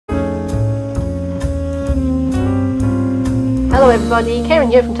Hello everybody, Keren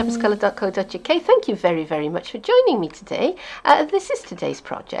here from tuppence.co.uk. Thank you very much for joining me today. This is today's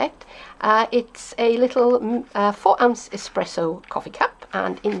project. It's a little 4-ounce espresso coffee cup,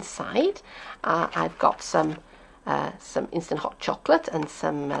 and inside I've got some instant hot chocolate and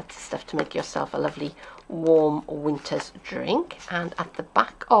some stuff to make yourself a lovely warm winter's drink. And at the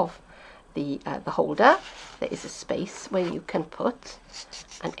back of the holder there is a space where you can put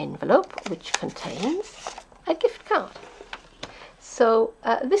an envelope which contains a gift card. So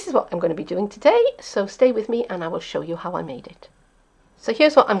this is what I'm going to be doing today, so stay with me and I will show you how I made it. So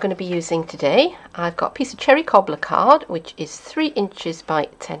here's what I'm going to be using today. I've got a piece of cherry cobbler card which is 3 inches by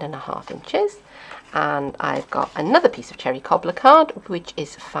 10.5 inches, and I've got another piece of cherry cobbler card which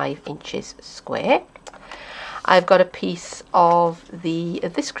is 5 inches square. I've got a piece of the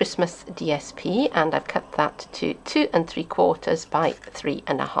This Christmas DSP and I've cut that to 2 3/4 by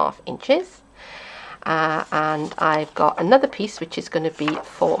 3.5 inches. And I've got another piece which is going to be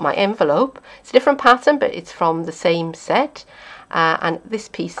for my envelope. It's a different pattern but it's from the same set, and this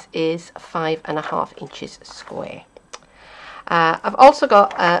piece is 5.5 inches square. I've also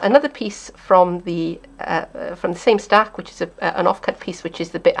got another piece from the same stack, which is an offcut piece, which is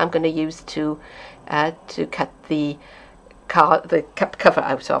the bit I'm going to use to cut the cup cover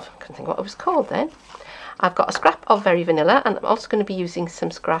out of. I can't think what it was called then. I've got a scrap of Very Vanilla, and I'm also going to be using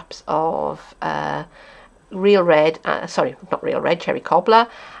some scraps of real red, not real red, cherry cobbler,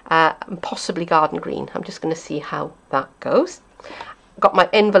 and possibly garden green. I'm just going to see how that goes. I've got my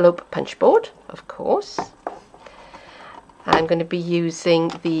envelope punch board, of course. I'm going to be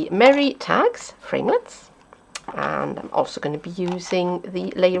using the Merry Tags framelits, and I'm also going to be using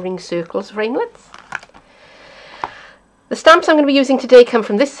the Layering Circles framelits. The stamps I'm going to be using today come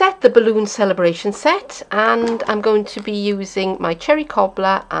from this set, the Balloon Celebration set, and I'm going to be using my cherry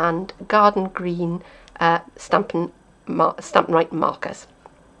cobbler and garden green Stampin' Right markers.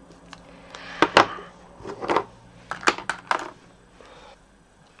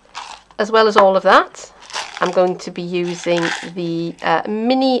 As well as all of that, I'm going to be using the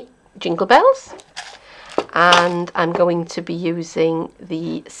mini jingle bells, and I'm going to be using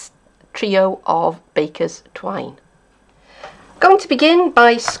the trio of Baker's Twine. Going to begin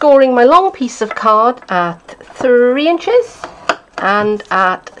by scoring my long piece of card at 3 inches and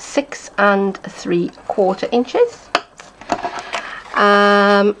at 6 3/4 inches.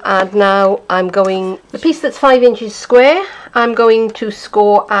 And now the piece that's 5 inches square, I'm going to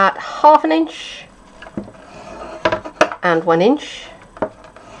score at 1/2 inch and 1 inch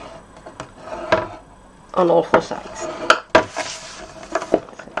on all 4 sides. So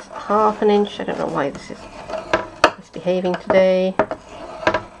it's 1/2 inch, I don't know why this is behaving today.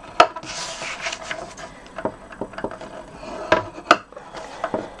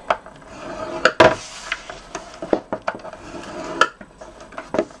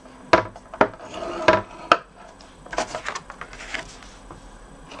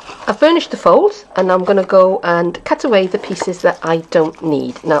 I've burnished the folds and I'm going to go and cut away the pieces that I don't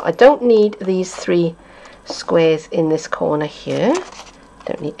need. Now I don't need these 3 squares in this corner here.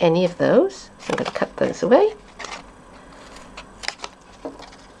 Don't need any of those, so I'm going to cut those away.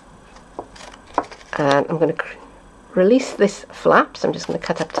 And I'm going to release this flap, so I'm just going to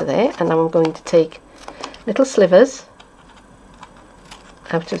cut up to there, and now I'm going to take little slivers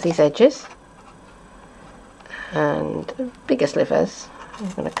out of these edges and bigger slivers.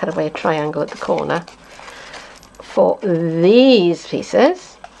 I'm going to cut away a triangle at the corner for these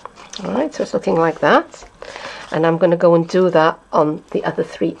pieces. Alright, so it's looking like that, and I'm going to go and do that on the other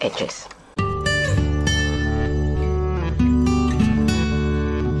 3 edges.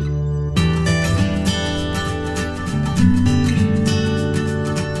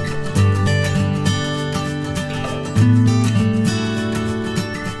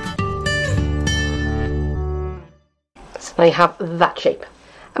 I have that shape.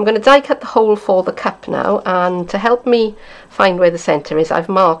 I'm going to die cut the hole for the cup now, and to help me find where the centre is, I've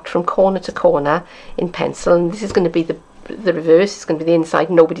marked from corner to corner in pencil, and this is going to be the reverse. It's going to be the inside.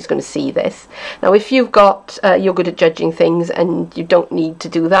 Nobody's going to see this. Now if you're good at judging things and you don't need to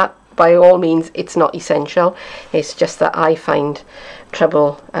do that, by all means, it's not essential. It's just that I find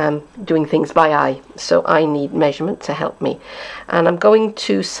trouble doing things by eye, so I need measurement to help me. And I'm going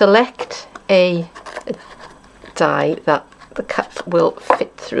to select a die that the cup will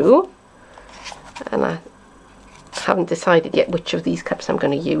fit through, and I haven't decided yet which of these cups I'm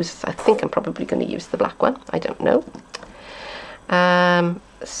going to use. I think I'm probably going to use the black one, I don't know.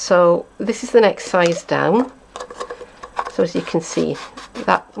 So this is the next size down, so as you can see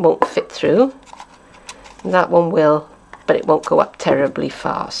that won't fit through, that one will, but it won't go up terribly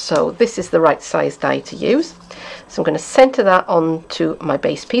far. So this is the right size die to use. So I'm going to center that onto my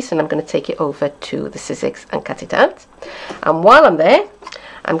base piece, and I'm going to take it over to the scissors and cut it out. And while I'm there,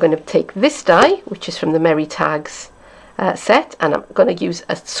 I'm going to take this die, which is from the Merry Tags set, and I'm going to use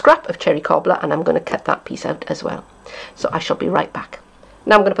a scrap of cherry cobbler, and I'm going to cut that piece out as well. So I shall be right back.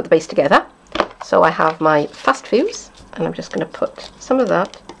 Now I'm going to put the base together. So I have my fast fuse, and I'm just going to put some of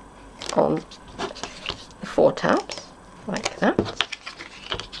that on the 4 tabs, like that.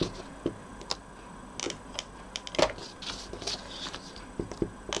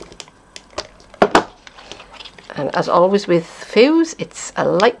 And as always with fuse, it's a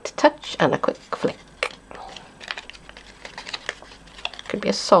light touch and a quick flick. Could be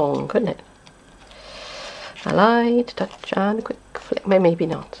a song, couldn't it? A light touch and a quick flick. Maybe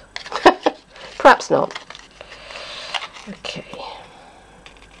not. Perhaps not. Okay.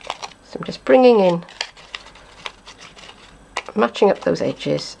 So I'm just bringing in, matching up those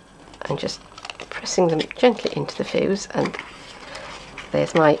edges and just pressing them gently into the fuse, and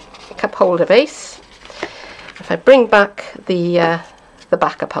there's my cup holder base. If I bring back the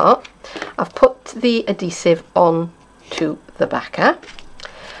backer part, I've put the adhesive on to the backer,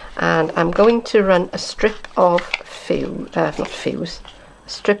 and I'm going to run a strip of a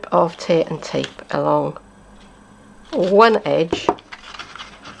strip of tear and tape along one edge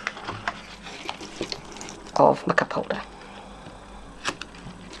of my cup holder.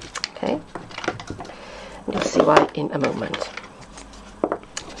 Okay, you'll see why in a moment.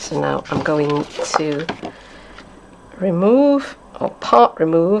 So now I'm going to remove, or part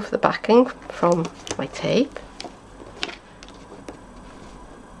remove, the backing from my tape.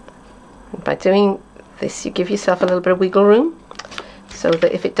 And by doing this, you give yourself a little bit of wiggle room, so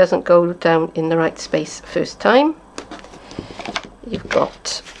that if it doesn't go down in the right space first time, you've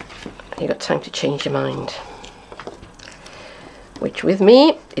got time to change your mind. Which with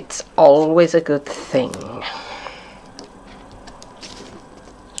me, it's always a good thing.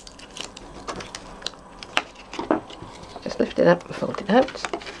 Just lift it up and fold it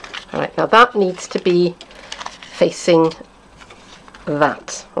out. Alright, now that needs to be facing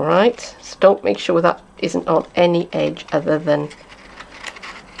that, alright? So don't make sure that isn't on any edge other than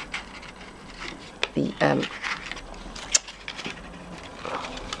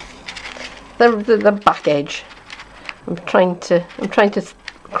the back edge. I'm trying to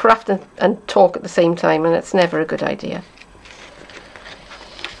craft and talk at the same time, and it's never a good idea.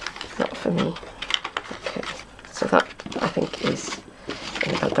 Not for me. Okay, so that I think is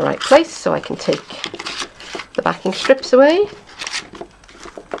in about the right place, so I can take the backing strips away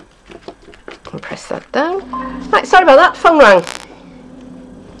and press that down. Right, sorry about that, phone rang.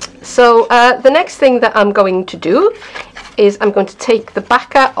 So the next thing that I'm going to do is I'm going to take the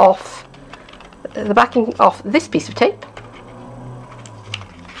backing off this piece of tape,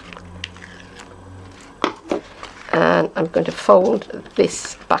 and I'm going to fold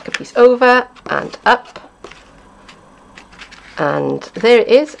this backer piece over and up, and there it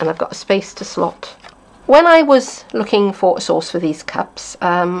is, and I've got a space to slot. When I was looking for a source for these cups,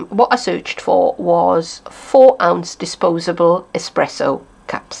 what I searched for was 4-ounce disposable espresso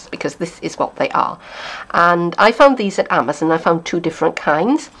cups, because this is what they are, and I found these at Amazon. I found 2 different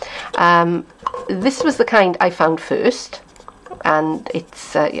kinds. This was the kind I found first, and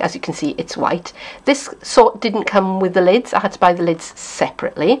it's as you can see, it's white. This sort didn't come with the lids. I had to buy the lids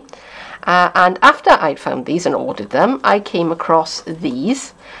separately, and after I'd found these and ordered them, I came across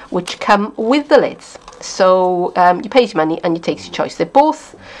these, which come with the lids. So you pay your money and you take your choice. They're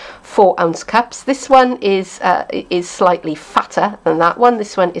both 4-ounce cups. This one is slightly fatter than that one.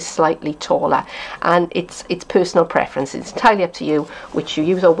 This one is slightly taller, and it's personal preference. It's entirely up to you which you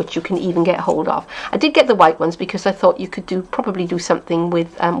use, or which you can even get hold of. I did get the white ones because I thought you could probably do something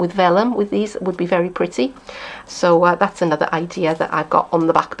with vellum with these. It would be very pretty. So that's another idea that I've got on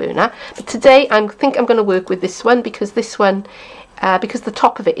the back burner. But today I think I'm going to work with this one, because this one, because the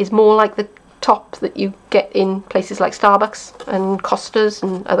top of it is more like the top that you get in places like Starbucks and Costa's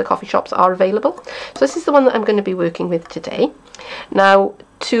and other coffee shops are available. So this is the one that I'm going to be working with today. Now,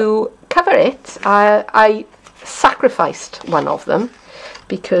 to cover it, I sacrificed one of them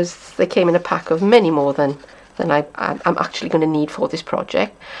because they came in a pack of many more than I'm actually going to need for this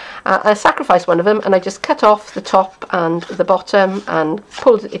project. I sacrificed one of them, and I just cut off the top and the bottom and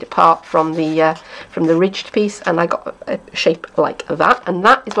pulled it apart from the ridged piece, and I got a shape like that, and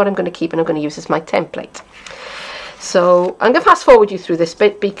that is what I'm going to keep and I'm going to use as my template. So I'm going to fast forward you through this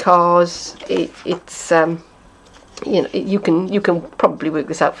bit because it's you know, you can probably work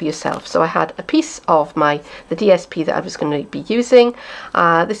this out for yourself. So I had a piece of the DSP that I was going to be using.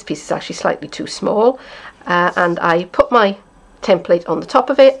 This piece is actually slightly too small. and I put my template on the top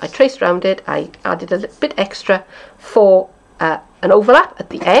of it. I traced around it. I added a little bit extra for an overlap at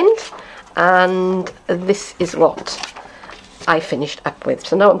the end, and this is what I finished up with.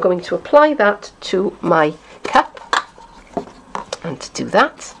 So now I'm going to apply that to my cup, and to do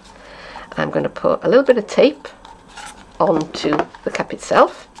that I'm going to put a little bit of tape onto the cup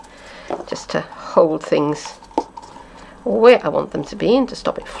itself, just to hold things where I want them to be and to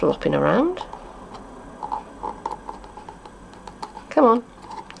stop it flopping around. Come on.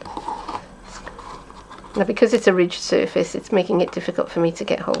 Now, because it's a ridged surface, it's making it difficult for me to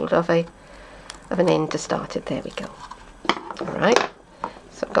get hold of an end to start it. There we go. Alright,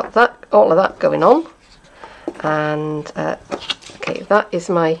 so I've got that, all of that going on, and okay, that is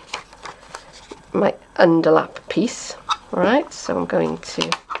my underlap piece. Alright, so I'm going to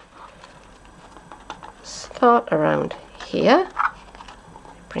start around here,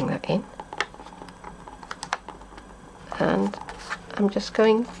 bring that in, and I'm just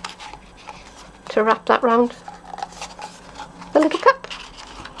going to wrap that round the little cup.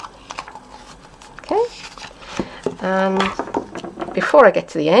 Okay, and before I get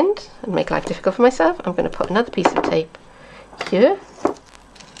to the end and make life difficult for myself, I'm going to put another piece of tape here.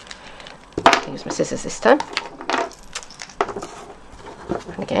 I'll use my scissors this time.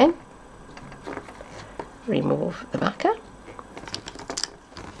 And again, remove the backer.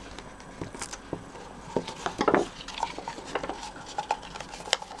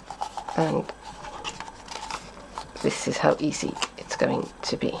 And this is how easy it's going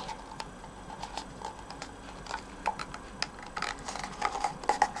to be.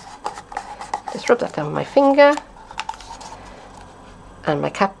 Just rub that down with my finger, and my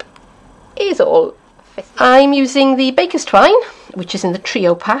cup is all fit. I'm using the Baker's Twine, which is in the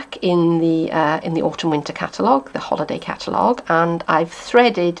trio pack in the autumn winter catalogue, the holiday catalogue, and I've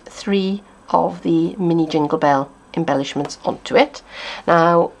threaded 3 of the mini Jingle Bell embellishments onto it.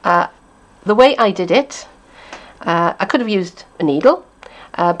 Now, the way I did it, I could have used a needle,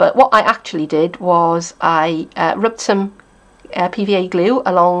 but what I actually did was I rubbed some PVA glue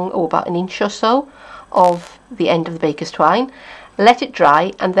along about an inch or so of the end of the Baker's Twine, let it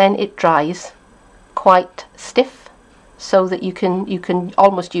dry, and then it dries quite stiff so that you can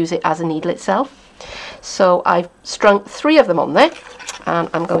almost use it as a needle itself. So I've strung 3 of them on there, and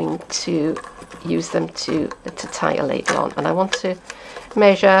I'm going to use them to tie a label on, and I want to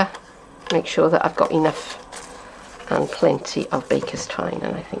measure, make sure that I've got enough and plenty of Baker's Twine,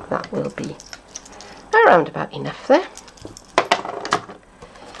 and I think that will be around about enough there.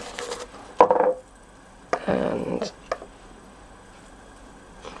 And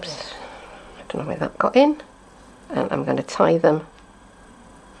oops, I don't know where that got in, and I'm going to tie them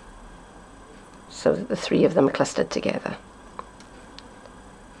so that the 3 of them are clustered together.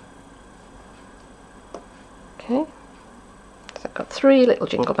 Okay, so I've got 3 little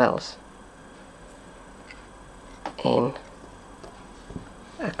jingle bells in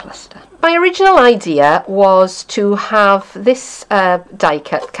a cluster. My original idea was to have this die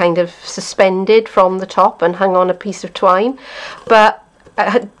cut kind of suspended from the top and hung on a piece of twine, but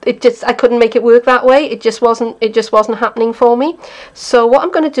I couldn't make it work that way. It just wasn't happening for me. So what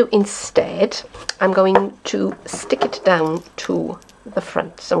I'm going to do instead, I'm going to stick it down to the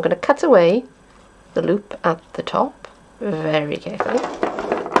front. So I'm going to cut away the loop at the top very carefully.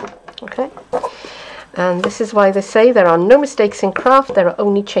 Okay. And this is why they say there are no mistakes in craft, there are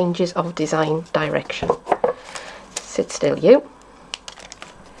only changes of design direction. Sit still, you.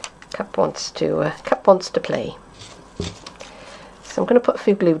 Cup wants to play. So I'm going to put a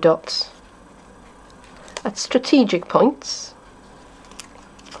few glue dots at strategic points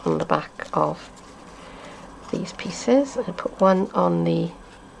on the back of these pieces. I'm going to put one on the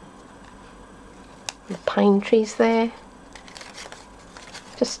pine trees there,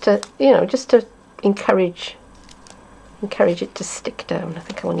 just to encourage it to stick down. I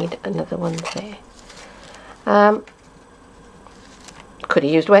think I will need another one there. Could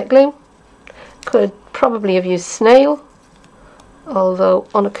have used wet glue, could probably have used snail, although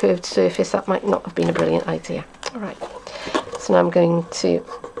on a curved surface that might not have been a brilliant idea. Alright, so now I'm going to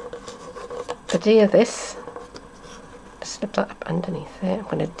adhere this, slip that up underneath there. I'm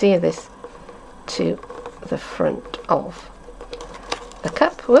going to adhere this to the front of the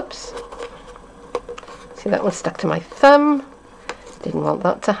cup. Whoops. See, that one stuck to my thumb. Didn't want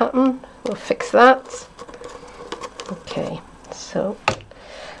that to happen. We'll fix that. Okay, so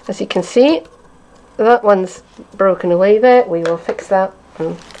as you can see, that one's broken away there. We will fix that,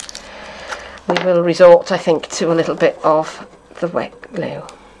 and we will resort, I think, to a little bit of the wet glue,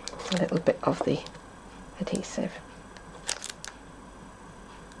 a little bit of the adhesive.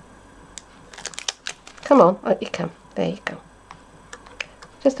 come on, out you come. There you go.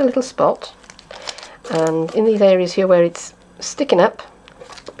 Just a little spot. And in these areas here where it's sticking up,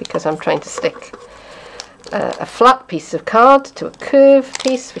 because I'm trying to stick a flat piece of card to a curved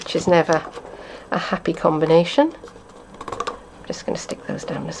piece, which is never a happy combination, I'm just going to stick those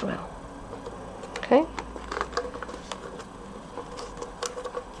down as well. Okay.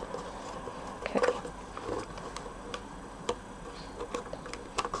 Okay.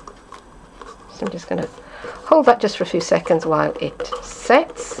 So I'm just going to hold that just for a few seconds while it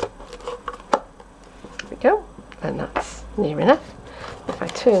sets. There we go. And that's near enough. If I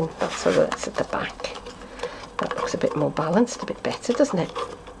turn that so that it's at the back, that looks a bit more balanced, a bit better, doesn't it?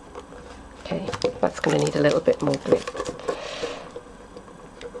 Okay, that's going to need a little bit more glue.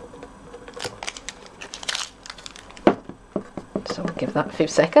 So we'll give that a few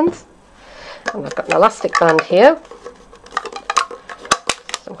seconds. And I've got an elastic band here.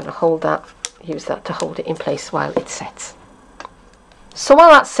 So I'm going to hold that, use that to hold it in place while it sets. So while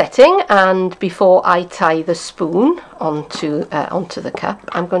that's setting, and before I tie the spoon onto the cup,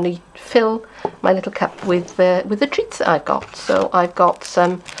 I'm going to fill my little cup with the treats that I've got. So I've got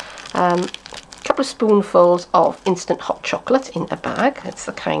some couple of spoonfuls of instant hot chocolate in a bag. It's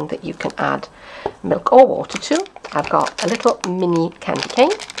the kind that you can add milk or water to. I've got a little mini candy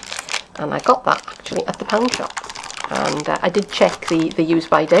cane, and I got that actually at the pound shop. And I did check the use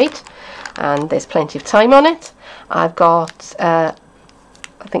by date, and there's plenty of time on it. I've got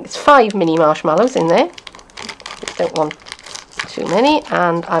I think it's 5 mini marshmallows in there. I don't want too many.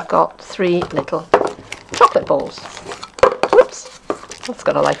 And I've got 3 little chocolate balls. Whoops, that's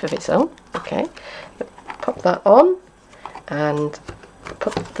got a life of its own. Okay, pop that on and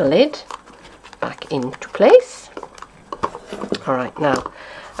put the lid back into place. Alright, now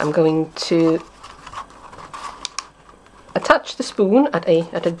I'm going to attach the spoon at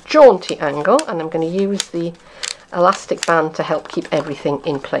a jaunty angle, and I'm going to use the elastic band to help keep everything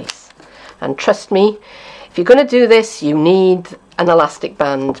in place. And trust me, if you're going to do this, you need an elastic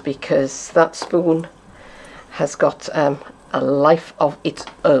band, because that spoon has got a life of its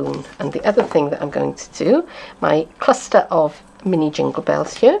own. And the other thing that I'm going to do, my cluster of mini jingle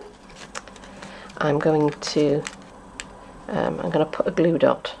bells here, I'm going to put a glue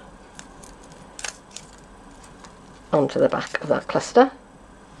dot onto the back of that cluster.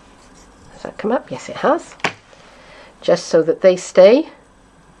 Has that come up? Yes, it has. Just so that they stay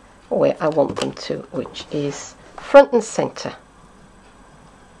where I want them to, which is front and centre.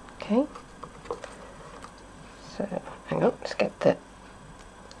 Okay. So hang on, let's get the.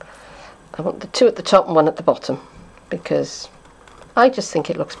 I want the 2 at the top and 1 at the bottom, because I just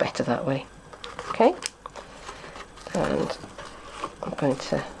think it looks better that way. Okay. And I'm going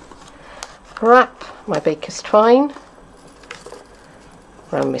to wrap my baker's twine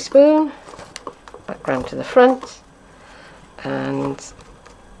around my spoon, back round to the front. And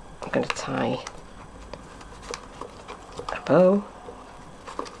I'm going to tie a bow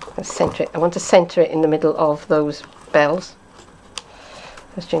and centre it. I want to centre it in the middle of those bells,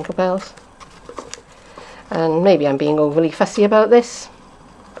 those jingle bells. And maybe I'm being overly fussy about this,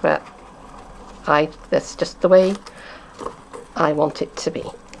 but that's just the way I want it to be.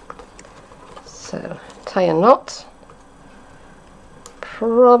 So tie a knot.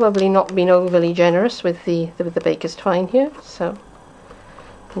 Probably not been overly generous with the baker's twine here, so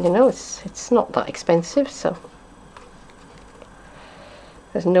you know it's not that expensive, so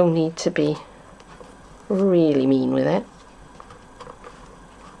there's no need to be really mean with it.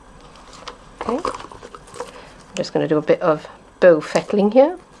 Okay, I'm just going to do a bit of bow fettling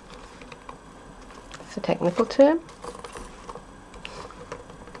here. It's a technical term.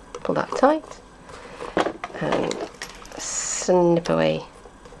 Pull that tight and snip away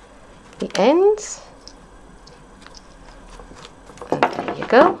the ends, and there you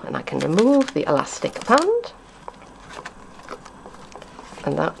go. And I can remove the elastic band,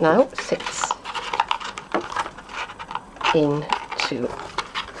 and that now sits into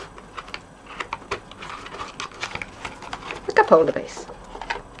the cup holder base,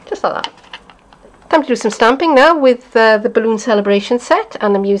 just like that. Time to do some stamping now with the balloon celebration set,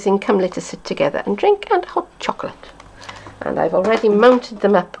 and I'm using Come Let Us Sit Together and Drink and hot chocolate. And I've already mounted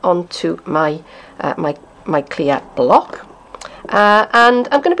them up onto my my clear block, and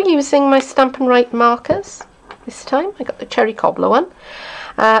I'm going to be using my Stampin' Right markers this time. I got the cherry cobbler one.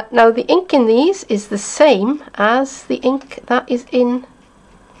 Now the ink in these is the same as the ink that is in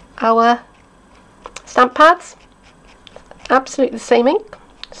our stamp pads. Absolutely the same ink,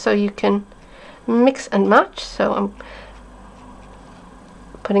 so you can mix and match. So I'm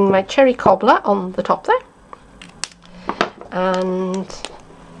putting my cherry cobbler on the top there, and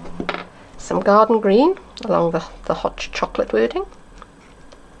some garden green along the hot chocolate wording.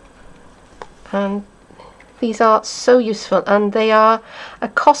 And these are so useful, and they are a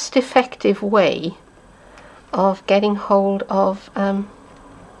cost-effective way of getting hold of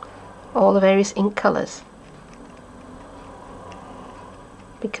all the various ink colours,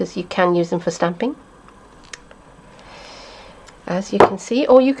 because you can use them for stamping, as you can see,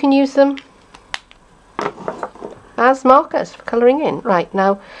 or you can use them as markers for colouring in. Right,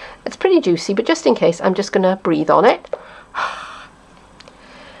 now it's pretty juicy, but just in case, I'm just going to breathe on it.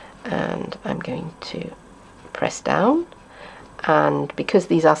 And I'm going to press down, and because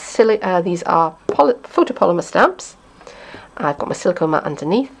these are photopolymer stamps, I've got my silicone mat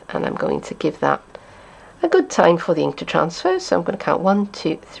underneath, and I'm going to give that a good time for the ink to transfer. So I'm going to count 1,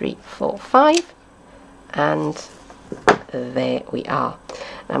 2, 3, 4, 5, and there we are.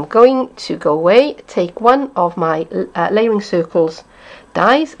 I'm going to go away, take one of my layering circles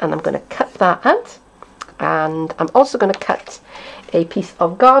dies, and I'm going to cut that out, and I'm also going to cut a piece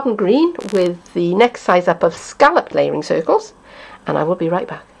of garden green with the next size up of scalloped layering circles, and I will be right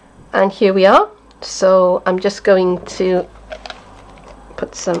back. And here we are. So I'm just going to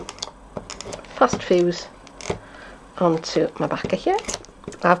put some fast fuse onto my backer here.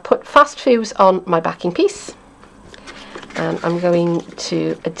 I've put fast fuse on my backing piece, and I'm going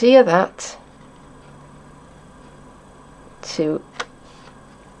to adhere that to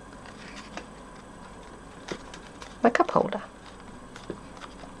my cup holder,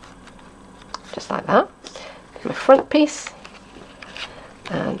 just like that. My front piece,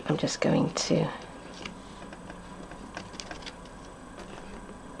 and I'm just going to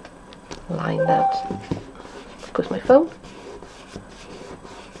line that, of course my phone,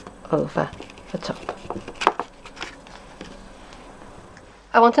 over the top.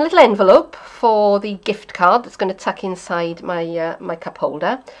 I want a little envelope for the gift card that's going to tuck inside my my cup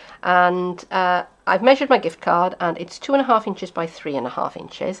holder, and I've measured my gift card, and it's 2.5 inches by 3.5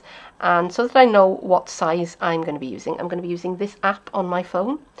 inches, and so that I know what size I'm going to be using, I'm going to be using this app on my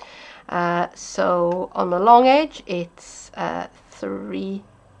phone. So on the long edge it's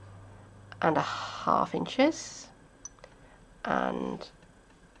 3.5 inches, and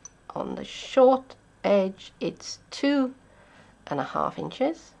on the short edge it's 2.5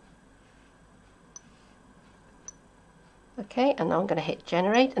 inches. Okay, and now I'm going to hit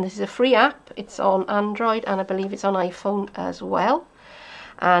generate, and this is a free app. It's on Android, and I believe it's on iPhone as well,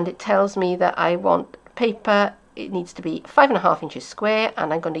 and it tells me that I want paper. It needs to be 5.5 inches square,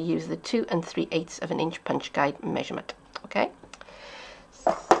 and I'm going to use the 2 3/8 of an inch punch guide measurement. Okay,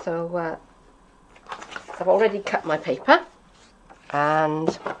 so I've already cut my paper,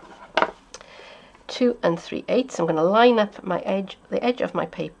 and 2 3/8. I'm going to line up my edge, the edge of my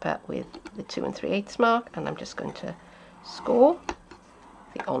paper, with the 2 3/8 mark, and I'm just going to score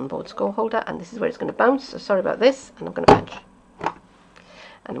the onboard score holder, and this is where it's going to bounce, so sorry about this, and I'm going to punch,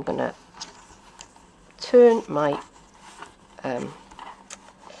 and I'm going to turn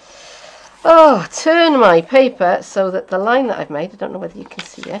my paper so that the line that I've made, I don't know whether you can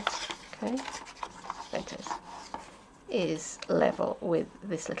see it, okay, there it is level with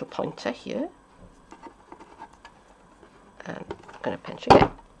this little pointer here, and I'm going to pinch again,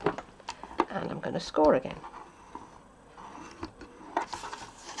 and I'm going to score again.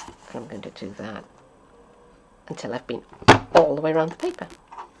 I'm going to do that until I've been all the way around the paper.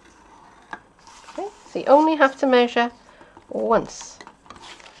 Okay, so you only have to measure once.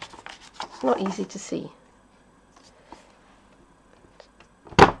 It's not easy to see.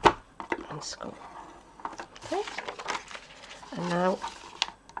 And score. Okay, and now,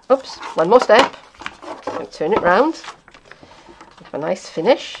 oops, one more step. I'm going to turn it round. Have a nice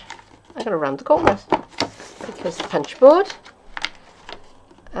finish. I'm going to round the corners, because the punch board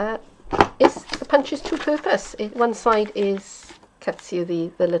punches to purpose. One side cuts you the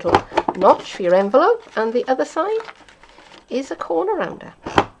little notch for your envelope, and the other side is a corner rounder.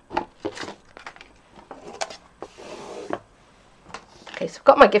 Okay, so I've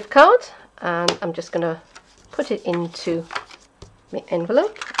got my gift card, and I'm just going to put it into my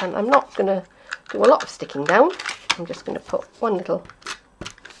envelope, and I'm not going to do a lot of sticking down. I'm just going to put one little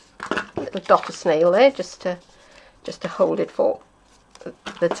dot of snail there, just to hold it for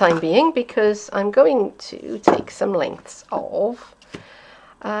the time being, because I'm going to take some lengths of,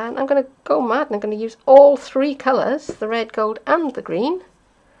 and I'm going to go mad, and I'm going to use all three colours, the red, gold and the green,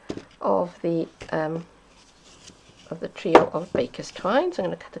 of the trio of Baker's Twine. So I'm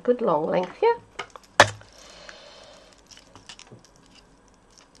going to cut a good long length here,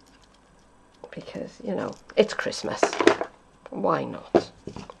 because, you know, it's Christmas, why not?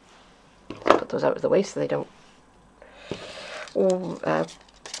 Put those out of the way so they don't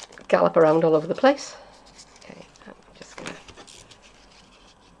gallop around all over the place. Okay, I'm just going to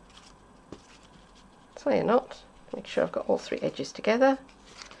tie a knot, make sure I've got all 3 edges together,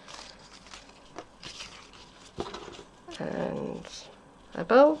 and a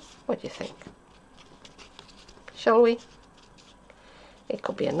bow. What do you think? Shall we? It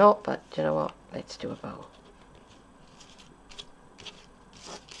could be a knot, but do you know what? Let's do a bow.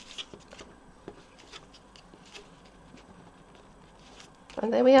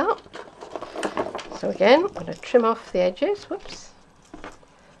 And there we are. So again, I'm going to trim off the edges. Whoops.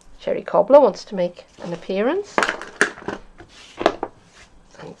 Cherry Cobbler wants to make an appearance.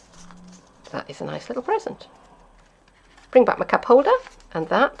 And that is a nice little present. Bring back my cup holder, and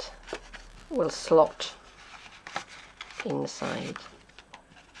that will slot inside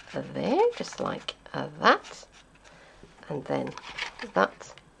there, just like that. And then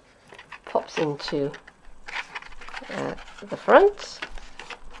that pops into the front.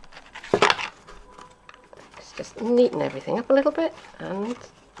 Just neaten everything up a little bit, and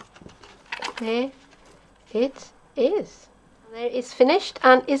there it is. There it's finished,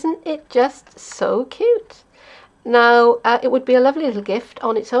 and isn't it just so cute? Now, it would be a lovely little gift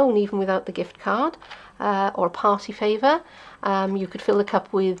on its own, even without the gift card, or a party favour. You could fill the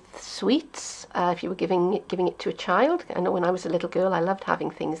cup with sweets if you were giving it to a child. I know when I was a little girl, I loved having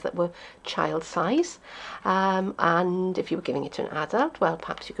things that were child size. And if you were giving it to an adult, well,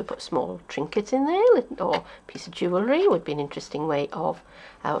 perhaps you could put a small trinket in there, or a piece of jewellery would be an interesting way of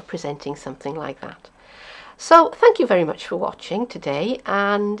presenting something like that. So thank you very much for watching today,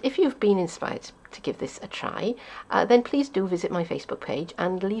 and if you've been inspired to give this a try, then please do visit my Facebook page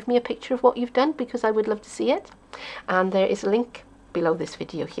and leave me a picture of what you've done, because I would love to see it. And there is a link below this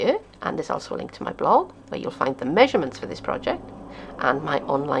video here, and there's also a link to my blog where you'll find the measurements for this project and my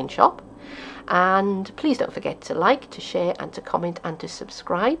online shop. And please don't forget to like, to share and to comment and to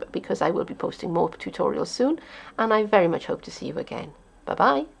subscribe, because I will be posting more tutorials soon, and I very much hope to see you again. Bye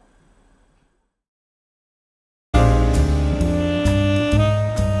bye.